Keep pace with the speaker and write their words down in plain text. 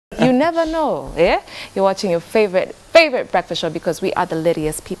never know. Yeah, you're watching your favorite breakfast show because we are the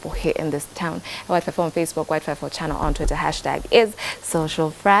littiest people here in this town. Y254 on Facebook, Y254 channel on Twitter. Hashtag is Social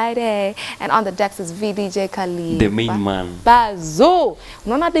Friday, and on the decks is VDJ Khalid, the main man. Bazu.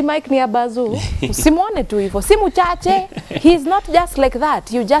 Unaona the mic ni ya Bazu. Usimuone tu hivyo, si muchache. He's not just like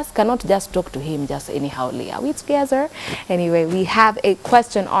that. You just cannot just talk to him just anyhow. Are we together? Anyway, we have a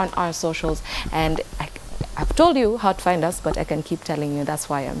question on our socials, and I've told you how to find us, but I can keep telling you. That's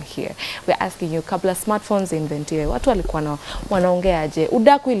why I'm here. We're asking you, kabla smartphones inventiwe, watu walikuwa wanaongeaje?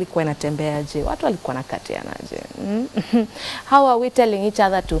 Udaku ilikuwa inatembeaje? Watu walikuwa nakatianaje? How are we telling each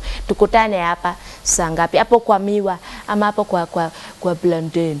other tukutane hapa saa ngapi? Hapo kwa Miwa ama hapo kwa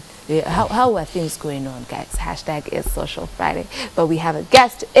Blondin? How are things going on, guys? Hashtag is Social Friday. But we have a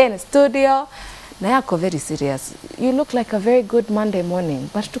guest in studio. Nayako very serious. You look like a very good Monday morning,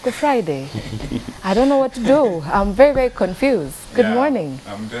 but tuko Friday. I don't know what to do. I'm very confused. Good morning.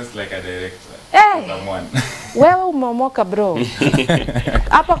 I'm just like a director. Hey! Someone. Wewe umeomoka bro.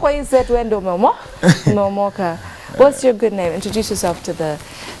 Hapa kwa hii set wewe ndio umeomoka. What's your good name? Introduce yourself to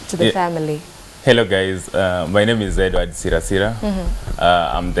the family. Hello guys, my name is SiraSira.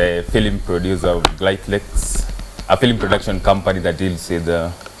 I'm the film producer of Glightlakes, a film production company that deals with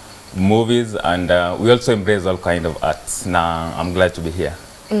movies, and we also embrace all kind of arts. Now I'm glad to be here.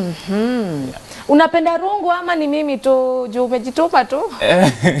 Yeah. Unapenda rungu ama ni mimi tu juu umejitupa tu?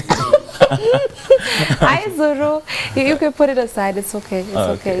 Hi Zuru, you can put it aside. It's okay. It's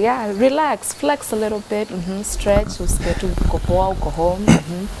okay. Yeah, relax, flex a little bit, stretch, usikie tu uko poa, uko home.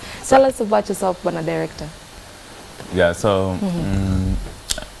 Tell us about yourself, bwana director. Yeah, so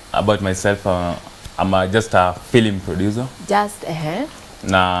about myself, I'm just a film producer. Just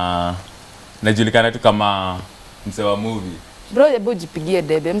na najulikana tu kama msee wa movie. Bro, hebu jipigie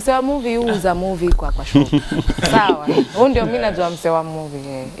debe. Msee wa movie huuza movie kwa shop. Sawa. Huo ndio mimi najua msee wa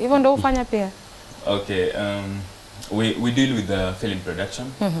movie. Hivyo ndio ufanya pia. Okay, we deal with the film production.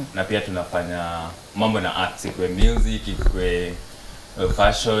 Na pia tunafanya mambo na arts, ikwe music, ikwe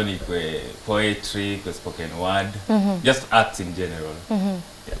fashion, ikwe poetry, ikwe spoken word. Just arts in general. Yeah.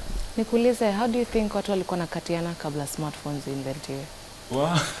 Nikuulize, how do you think watu walikuwa nakatiana kabla smartphones inventiwe? Wow.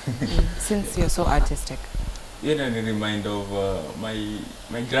 Since you're so artistic. You know, I remind of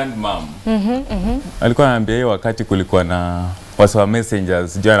my grandmom. Alikuwa ananiambia hiyo wakati kulikuwa na wasa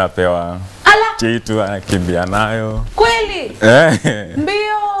messengers, jua anapewa kitu anakimbia nayo. Kweli?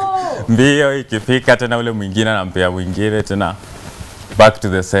 Mbio ikifika tena ule mwingine anampea mwingine tena back to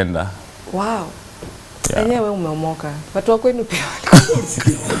the sender. Wow. Enyewe umeomoka. Watu wa kwenu pia.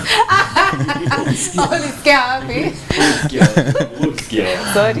 Ulisikia wapi?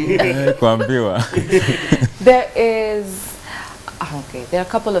 Sorry. Kuambiwa. There are a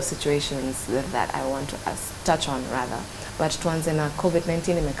couple of situations that I want to touch on rather. But tuanze na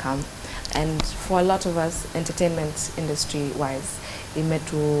COVID-19 imekam, and for a lot of us, entertainment industry wise,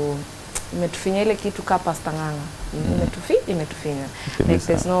 imetufinya ile kitu kapa stanganga. Imetufinya. Like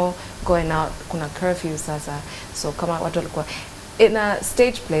there's no going out, kuna curfew sasa. So kama watu walikuwa in a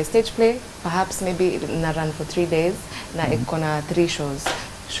stage play, perhaps maybe na run for 3 days, na ikona 3 shows.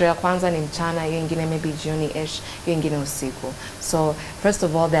 Show ya kwanza ni mchana, hiyo ingine maybe jioni-ish, hiyo ingine usiku. So first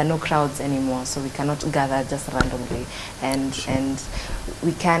of all, there are no crowds anymore, so we cannot gather just randomly, and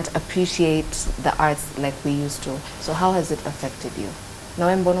we can't appreciate the arts like we used to. So how has it affected you? Na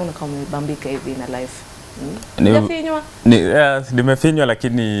wewe mbona unakamubambika hivi na life? Nimefinywa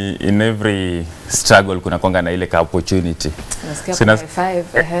lakini in every struggle kuna konga na ile ka opportunity. So nasikia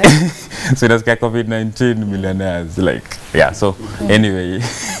COVID-19 millionaires like so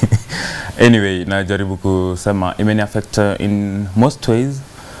anyway najaribu kusema imeni affect in most ways,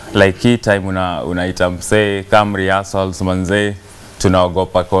 like hii time unaita msee kama rehearsals manze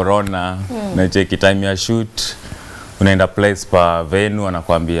tunaogopa corona na cheki time ya shoot unaenda place pa venue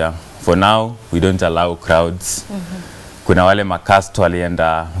anakuambia for now we don't allow crowds. Kuna wale macast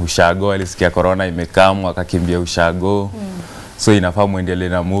walienda ushago, walisikia corona imekamu wakakimbia ushago. So inafaa muendelee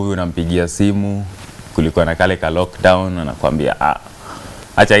na movie, unampigia simu, kulikuwa na kale ka lockdown, anakuambia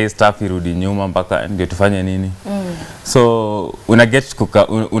acha hii stuff irudi nyuma mpaka ndio tufanye nini. So una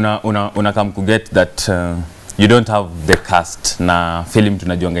come to get that you don't have the cast, na film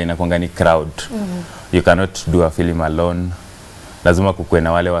tunajuanga inakuanga ni crowd. You cannot do a film alone. Lazima kukuwe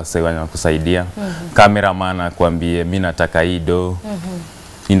na wale wasee wanakusaidia. Cameraman akwambie mimi nataka hii do.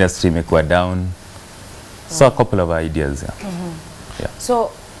 Industry imekuwa down. So a couple of ideas. Yeah. So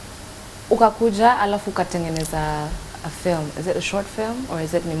ukakuja alafu ukatengeneza a film. Is it a short film or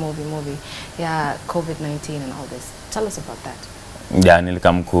is it a movie? Yeah, COVID-19 and all this. Tell us about that. Yeah,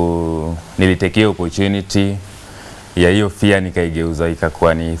 nilitekea opportunity ya hiyo fear nikaigeuza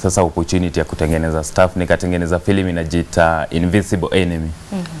ikakuwa ni sasa opportunity ya kutengeneza stuff, nikatengeneza film inajiita Invisible Enemy.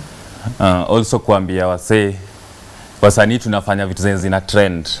 Also kuambia wasanii tunafanya vitu zenye zina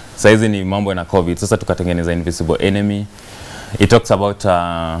trend. Saizi ni mambo na COVID, sasa tukatengeneza Invisible Enemy. It talks about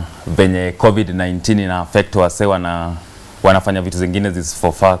venye COVID-19 ina affect wasee wanafanya vitu zingine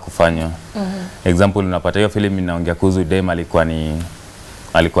zisifofaa kufanywa. Example, unapata hiyo film inaongea kuhusu dem alikuwa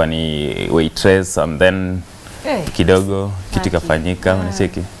ni waitress and then kidogo kitu kafanyika,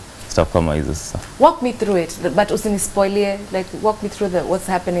 unacheki stuff kama hizo sasa. Walk me through it, but usini spoil, like walk me through what's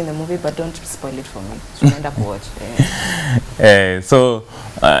happening in the movie, but don't spoil it for me. Tunaenda kuwatch. So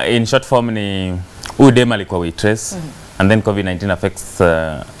in short form ni dem alikuwa waitress and then COVID-19 affects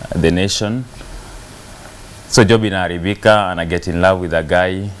the nation. So job inaharibika, ana get in love with a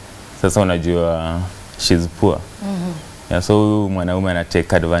guy. Sasa unajua she's poor. Yeah, so mwanaume ana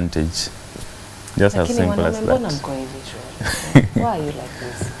take advantage. Just as simple as that. Mbona mko hivi? Why are you like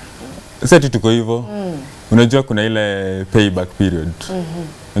this? Sasa tuko hivyo. Unajua kuna ile payback period.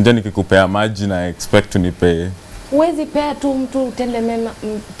 Unajua nikikupea maji na expect unipe. Huwezi pea tu mtu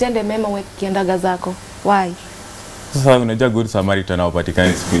tende mema wewe kiendaga zako. Why? Sasa unajua good Samaritan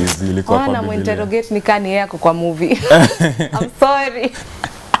haupatikani siku hizi, ilikuwa kwa Biblia. Interrogate ni kani yako kwa movie. I'm sorry.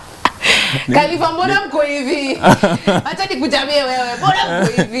 Khalifa, mbona mko hivi? Acha nikujamie wewe. Mbona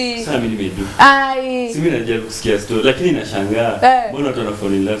mko hivi? Sasa mimi nimedu. Ai. Si mimi najaribu kusikia story lakini nashangaa. Mbona watu wana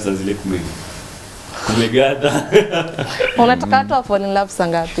fall in love saa zile kumegada? Unataka watu wa fall in love saa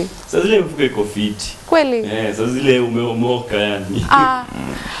ngapi? Saa zile mfuko iko fit. Kweli? Saa zile umeomoka yani.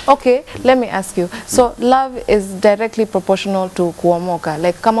 Okay, let me ask you. So love is directly proportional to kuomoka.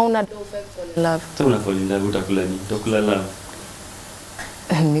 Like kama una fall in love. Sasa una fall in love utakula nini? Utakula love.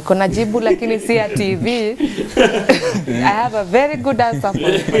 Niko na jibu lakini si ya TV. I have a very good answer for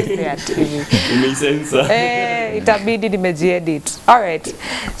you, but si ya TV. Umeisensa. Itabidi nimejiedit. All right.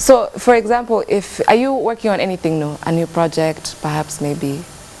 So, for example, are you working on anything new? A new project, perhaps, maybe?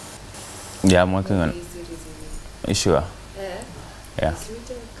 Yeah, I'm working on. Sure. Yeah.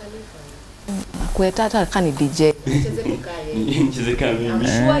 Kuetata kani DJ. Nicheze kama mimi. I'm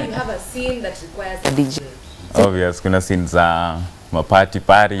sure you have a scene that requires a DJ. Obvious, kuna scene za mapati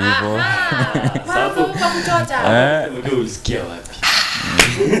pari hivyo. Sababu ukamchota. Ndio usikia wapi?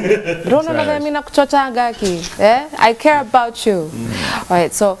 Don't know mimi nakuchota gaki. I care about you. All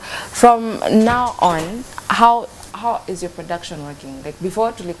right, so from now on, how is your production working? Like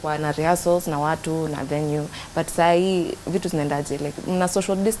before tulikuwa na rehearsals na watu na venue, but sasa hii vitu zinaendaje? Like mna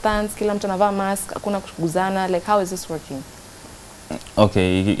social distance, kila mtu anavaa mask, hakuna kuguzana, like how is this working?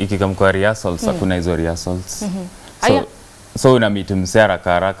 Okay, ikikam kwa rehearsals, hakuna hizo rehearsals. So una meet mse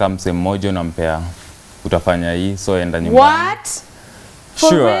haraka mse mmoja unampea utafanya hii, so enda nyumbani. What? For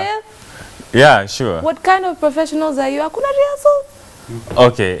sure. Real? Yeah, sure. What kind of professionals are you? Hakuna rehearsals?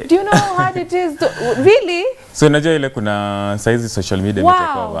 Okay. Do you know how hard it is to, really? So unajua ile kuna saizi social media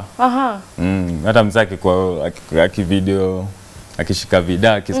take over. Hata mzaki kwa video akishika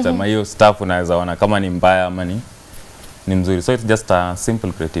video akistama hiyo stuff unaweza ona kama ni mbaya ama ni mzuri. So it's just a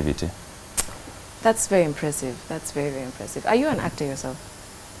simple creativity. That's very impressive. That's very, very impressive. Are you an actor yourself?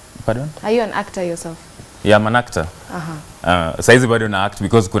 Pardon? Are you an actor yourself? Yeah, I'm an actor. Saizi bado na act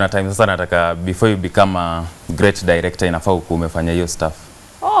because kuna time sasa nataka before you become a great director inafaa umefanya hiyo stuff.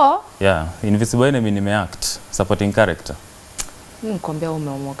 Oh. Yeah, Invisible Enemy nimeact, supporting character. Nikwambia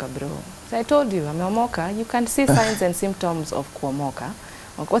umeomoka bro. So I told you, ameomoka. You can see signs and symptoms of kuomoka.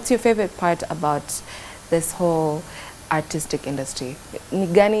 What's your favorite part about this whole artistic industry? Ni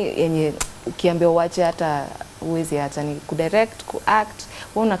gani yenye ukiambia uache hata uwezi hata ni kudirect, kuact,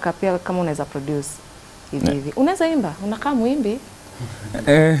 wewe unakapia kama unaweza produce hivi. Unaweza imba? Unakaa muimbi?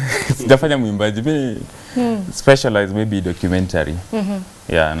 Sijafanya muimbaji, mimi specialize maybe documentary.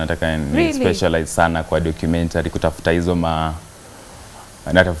 Yeah, nataka ni specialize sana kwa documentary, kutafuta hizo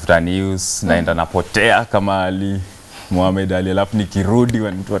natafuta news, naenda napotea kama Ali Muhammad Ali, alafu nikirudi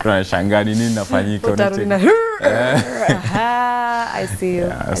watu wanashangaa nini nafanyika. I see you.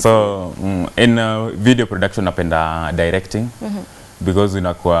 Yeah, so in video production napenda directing. Because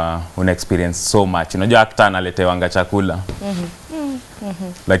una experience so much. Unajua actor analetewanga chakula.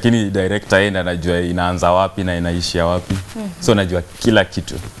 Lakini director yeye anajua inaanza wapi na inaishia wapi. So unajua kila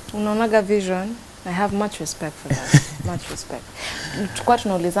kitu. Unaonaga vision. I have much respect for that. Much respect. Tukua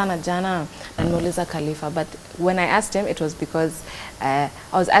tunaulizana jana na nimeuliza Khalifa, but when I asked him it was because I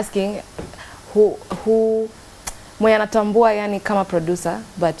was asking who mwenye anatambua yani kama producer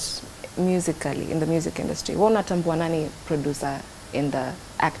but musically in the music industry. Wewe unatambua nani producer in the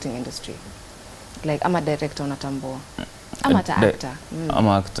acting industry? Like I'm a director unatambua. I'm a actor. I'm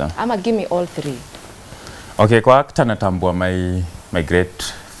an actor. I'm a give me all three. Okay, kwa actor natambua my great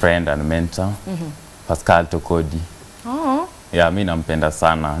friend and mentor, Pascal Tokodi. Oh. Yeah, mimi nampenda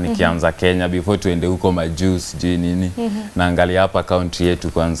sana. Nikianza Kenya before tuende huko majuu sijui nini. Naangalia hapa country yetu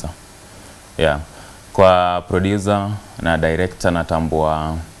kwanza. Yeah. Kwa producer na director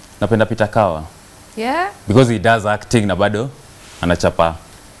natambua napenda Peter Kawa. Yeah. Because he does acting na bado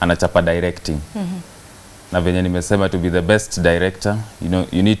anachapa directing. Na venye nimesema to be the best director,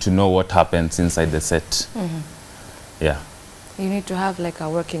 you need to know what happens inside the set. Yeah. You need to have like a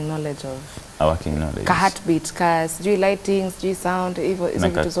working knowledge of ka heartbeat, ka sijui lighting, sijui sound, hizo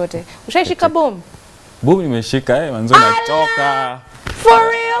vitu zote. Ushaishika boom? Boom nimeshika manzo nachoka. For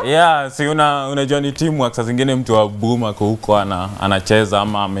real? Yeah, si unajua ni teamwork, saa zingine mtu wa boom ako huko anacheza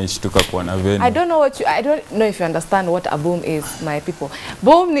ama ameshtuka kuona venue. I don't know if you understand what a boom is, my people.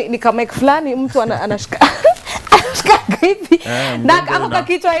 Boom ni kama fulani mtu anashika hivi na hapo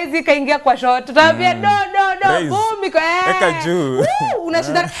kichwa hizi kaingia kwa shot. Tutaambia no boom iko eka juu.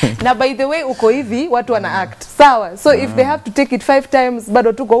 Unashinda na by the way uko hivi watu wana act. Sawa. So if they have to take it 5 times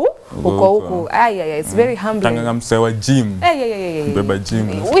bado tuko huko. It's very humbling. Tanganga msewa gym. Beba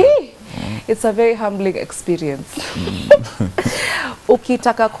gym. It's a very humbling experience.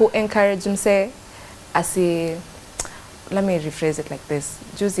 Ukitaka ku encourage mse let me rephrase it like this.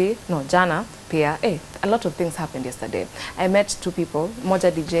 Jana pia, a lot of things happened yesterday. I met 2 people,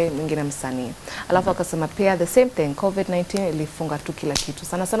 moja DJ, mwingine msanii. Alafu akasema pia the same thing, COVID-19 ilifunga tu kila kitu.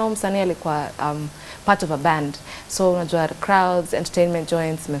 Sana msanii alikuwa part of a band. So unajua crowds, entertainment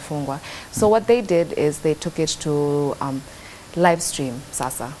joints imefungwa. So what they did is they took it to live stream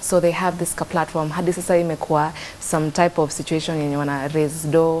sasa. So they have this platform. Hadi sasa imekuwa some type of situation yenye wana raise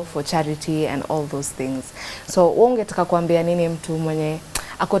door for charity and all those things. So ungetaka kuambia nini mtu mwenye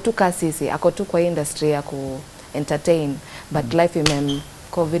ako tu kasisi, ako tu kwa industry ya ku entertain, but life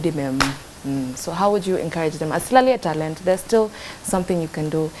COVID so how would you encourage them? Asilali talent, there's still something you can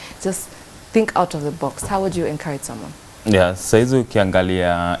do. Just think out of the box. How would you encourage someone? Yeah, saizi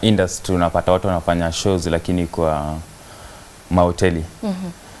ukiangalia industry unapata watu wanafanya shows lakini kwa mahoteli.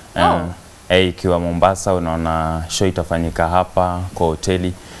 Ikiwa Mombasa unaona show itafanyika hapa kwa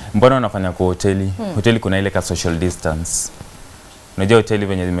hoteli. Mbona unafanya kwa hoteli? Hoteli kuna ile ka social distance. Unajua hoteli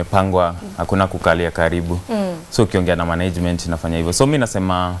venye zimepangwa hakuna kukalia karibu. So ukiongea na management inafanya hivyo. So mimi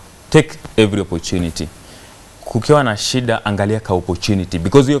nasema take every opportunity. Kukiwa na shida angalia ka opportunity,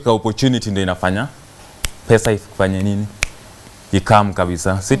 because hiyo ka opportunity ndio inafanya pesa ifanye nini? Ikam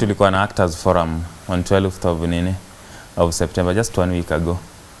kabisa. Sisi tulikuwa na Actors Forum on 12th of September, just 1 week ago.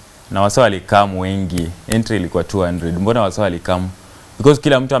 Na wasao walikam wengi, entry ilikuwa 200. Mbona wasao walikam? Because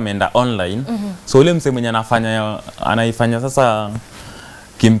kila mtu ameenda online. So ule mse mwenye anaifanya sasa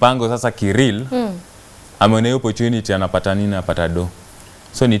kimpango sasa kiril, ameona hiyo opportunity anapata nini? Anapata do.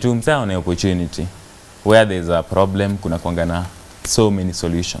 So ni tu mse aone opportunity. Where there's a problem kuna kuangana so many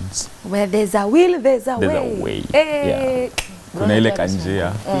solutions. Where there's a will, there's a way. Yeah. Kuna ile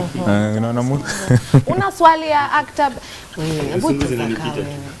kanjia. Unaona mu? Una swali ya actor. Wewe zinanipita.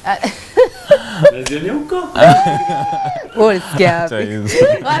 Nazionia huko.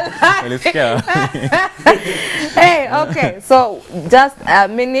 Hey, okay. So just a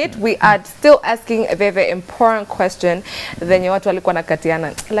minute, we are still asking a very, very important question. Then watu walikuwa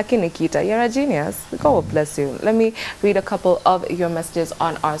nakatiana. Lakini Kita, you're a genius. God bless you. Let me read a couple of your messages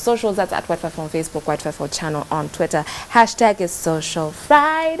on our socials. That's at Y254 on Facebook, Y254 channel on Twitter. Hashtag is Social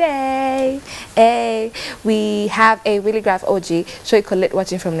Friday. Hey, we have a Willy Graph OG. Show you Colette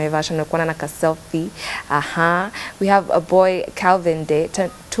watching from Naivasha. Nakuana naka selfie. We have a boy Calvin Day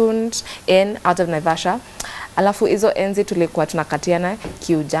tuned in out of Naivasha. Alafu hizo enzi tulikuwa tunakatiana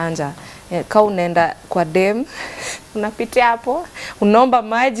kiujanja. Ka unaenda kwa dem, unapitia hapo, unaomba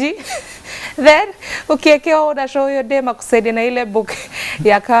maji. Then ukiekewa unashow your dem akusaidie na ile book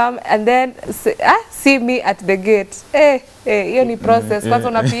ya come and then see me at the gate. Hiyo ni process. Kwanza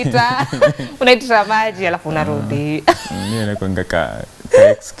unapita, unaitisha maji alafu unarudi. Mimi nakwanga ka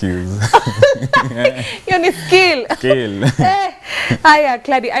excuse. Hiyo ni skill. Haya,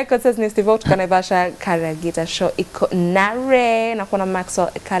 Clady Icon says ni Steve Out Naivasha Karagita show iko nare na kuna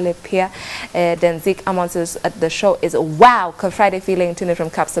Maxwell Kale pia. Denzik Amon says the show is wow. Friday feeling tuned from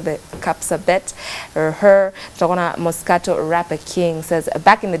Kapsabet. Her tutakuwa Moscato Rapper King says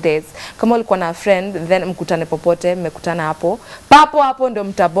back in the days kama ulikuwa na friend then mkutane popote mmekutana hapo ndo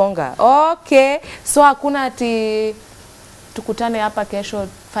mtabonga. Okay, so hakuna ati tukutane hapa kesho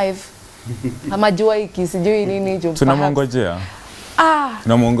 5 ama jua hiki sijui nini jumpa. Tunamongojea.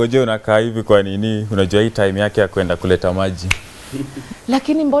 Tunamongojea unakaa hivi kwa nini? Unajua hii time yake ya kwenda kuleta maji.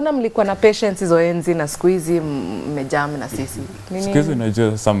 Lakini mbona mlikuwa na patience hizo enzi na siku hizi mmejam na sisi? Siku hizi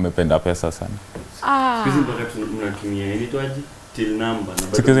unajua sasa mmependa pesa sana. Siku hizi mpaka mnatumia inaitwaje? Till number.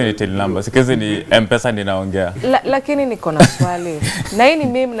 Siku hizi ni till number. Siku hizi ni M-Pesa ninaongea. Lakini niko na swali. Na hii ni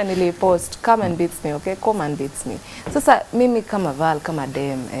meme na nilipost. Come and beats me, okay? Come and beats me. Sasa mimi kama Val, kama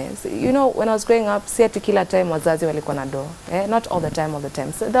dem, you know, when I was growing up, si ati kila time wazazi walikuwa na do. Not all the time, all the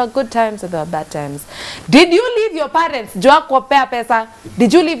time. So there are good times and there are bad times. Did you leave your parents? Jua kuwapea pesa?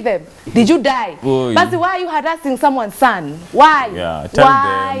 Did you leave them? Did you die? But why are you harassing someone's son? Why? Yeah,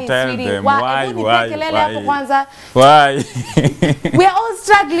 tell them. Why? We are all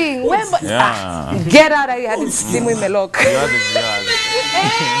struggling. Yeah. Get out of here. Simu imelock.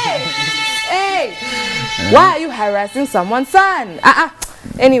 Hey. Why are you harassing someone's son?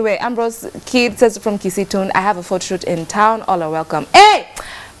 Anyway, Ambrose Kid says from Kisitun, I have a photo shoot in town. All are welcome. Hey!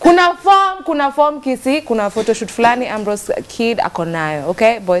 Kuna form Kisi, kuna photo shoot fulani. Ambrose Kid akonayo.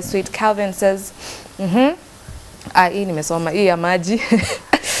 Okay? Boy Sweet Calvin says, hii nimesoma hii ya maji.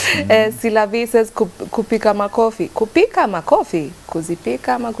 Silavi says kupika makofi. Kupika makofi?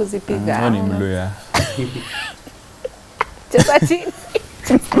 Kuzipika ama kuzipiga? Ni Mluya. Cheza chini.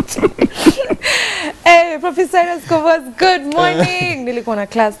 Hey, Professor Escobos, good morning. Nilikuwa na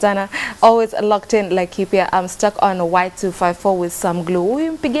class jana. Always locked in like Kipia. I'm stuck on a Y254 with some glue.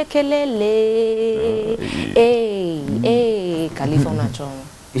 Uyu mpige kelele. Hey, Khalifa unachoma.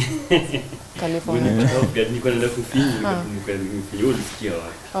 Khalifa unachoma.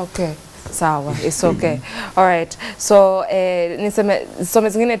 Okay. Sawa, it's okay. All right. So, niseme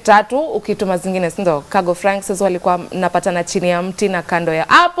zingine tatu, ukituma zingine sindo. Cargo Frank says walikuwa napatana chini ya mti na kando ya.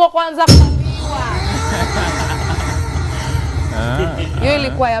 Hapo kwanza kubiwa. Hiyo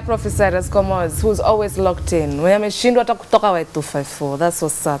ilikuwa ya Professor Escomos, who's always locked in. When ameshindwa hata kutoka Y254. That's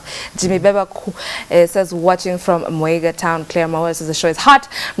what's up. Jimmy Beba says watching from Mwega Town. Claire Mawes says the show is hot.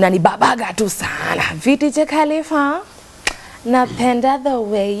 Mnanibabaga tu sana. Viti cha Khalifa. Napenda the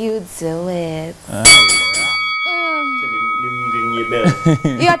way you do it.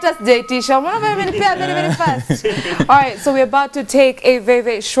 You just datisha. Very fast. All right, so we're about to take a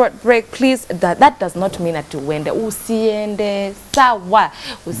very short break. Please, that does not mean that to wende. Usiende sawa.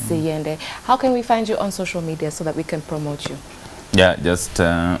 Usiende. How can we find you on social media so that we can promote you? Yeah, just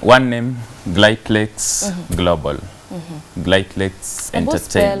one name, Glightlakes Global. Glightlakes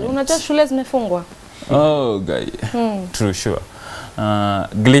Entertainment. Unajua shule zimefungwa. Oh, guy. True, sure.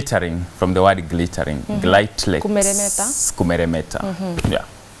 Glittering, from the word glittering. Glightlakes. Kumeremeta. Yeah.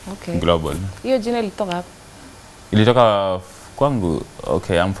 Okay. Global. Hiyo jina ilitoka wapi? Ilitoka kwangu.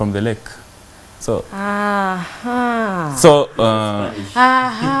 Okay, I'm from the lake. So. So.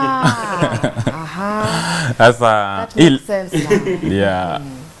 That makes sense now. Yeah.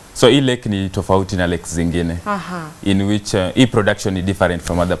 So hii lake ni tofauti na lake zingine. In which hii production is different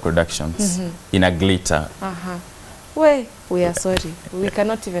from other productions. In a glitter. We are sorry. We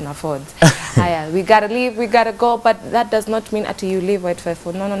cannot even afford. We gotta leave, we gotta go, but that does not mean until you leave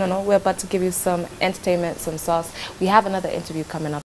Y254. No. We're about to give you some entertainment, some sauce. We have another interview coming up.